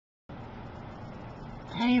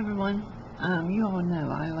Hey everyone, you all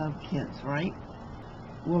know I love kits, right?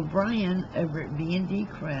 Well, Brian over at B&D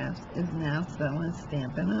Crafts is now selling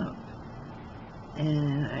Stampin' Up.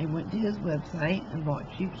 And I went to his website and bought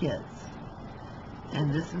 2 kits.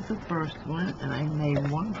 And this is the first one, and I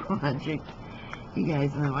made one project. You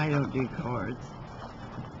guys know I don't do cards.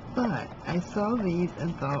 But I saw these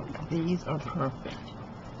and thought these are perfect.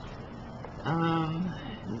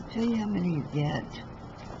 I'll tell you how many you get.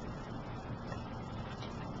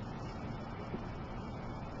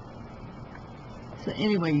 So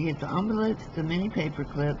anyway, you get the envelopes, the mini paper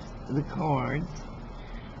clips, the cards,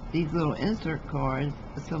 these little insert cards,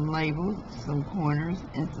 some labels, some corners,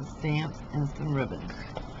 and some stamps, and some ribbons.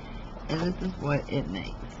 And this is what it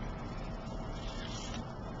makes.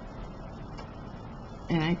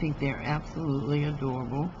 And I think they're absolutely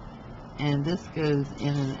adorable. And this goes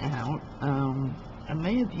in and out. I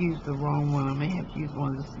may have used the wrong one. I may have used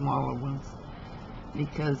one of the smaller ones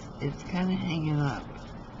because it's kind of hanging up.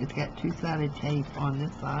 It's got 2-sided tape on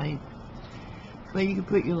this side, but you can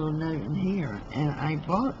put your little note in here. And I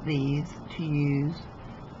bought these to use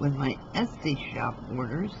with my Etsy shop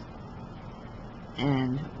orders.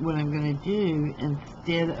 And what I'm going to do,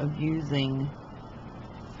 instead of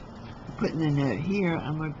putting the note here,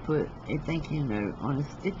 I'm going to put a thank you note on a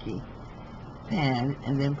sticky pad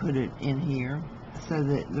and then put it in here so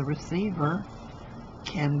that the receiver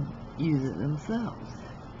can use it themselves.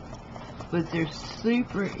 But they're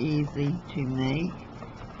super easy to make.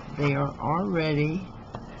 They are already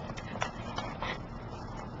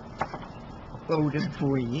folded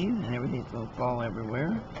for you, and everything's going to fall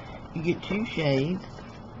everywhere. You get 2 shades.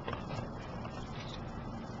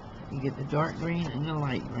 You get the dark green and the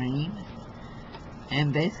light green.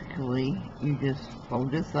 And basically, you just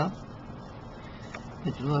fold this up,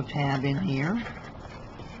 put your little tab in here,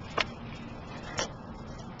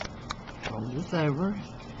 fold this over.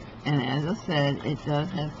 And as I said, it does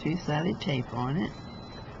have 2-sided tape on it.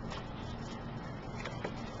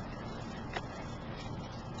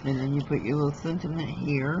 And then you put your little sentiment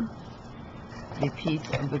here. The piece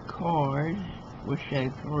of the card will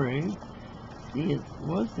show through. See,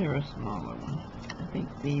 was there a smaller one? I think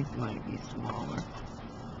these might be smaller.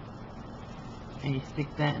 And you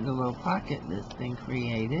stick that in the little pocket that's been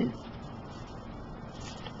created.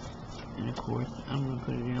 And of course, I'm going to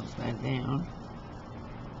put it upside down.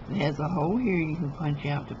 It has a hole here you can punch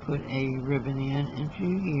out to put a ribbon in, and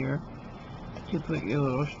 2 here to put your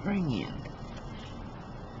little string in.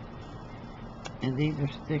 And these are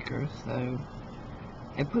stickers, so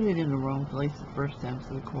I put it in the wrong place the first time,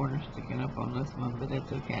 so the corner's sticking up on this one, but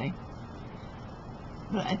that's okay.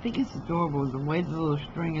 But I think it's adorable. The way the little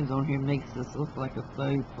string is on here makes this look like a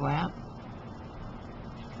faux flap.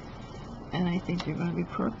 And I think they're going to be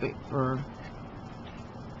perfect for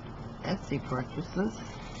Etsy purchases.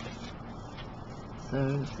 So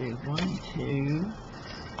let's see, 1, 2,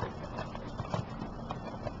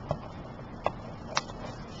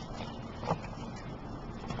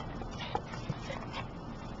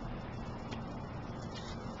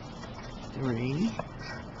 3,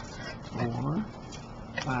 4,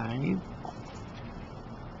 5,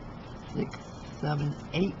 6, 7,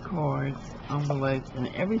 8 cards, envelopes, and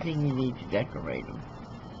everything you need to decorate them.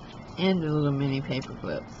 And the little mini paper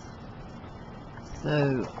clips.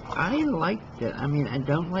 So I liked it. I mean, I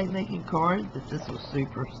don't like making cards, but this was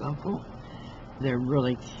super simple. They're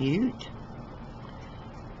really cute.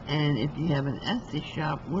 And if you have an Etsy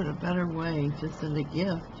shop, what a better way to send a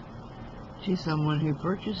gift to someone who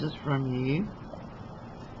purchases from you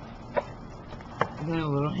than a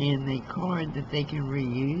little handmade card that they can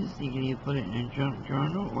reuse. You can either put it in a junk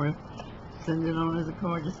journal or send it on as a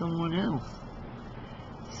card to someone else.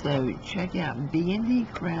 So check out B&D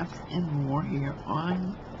Crafts and More here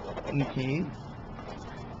on YouTube.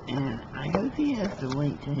 And I hope he has the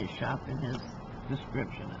link to his shop in his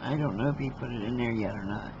description. I don't know if he put it in there yet or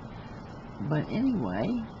not. But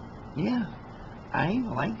anyway, yeah, I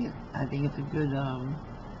like it. I think it's a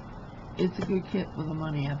good kit for the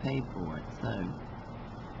money I paid for it. So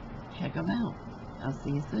check them out. I'll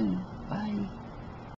see you soon. Bye.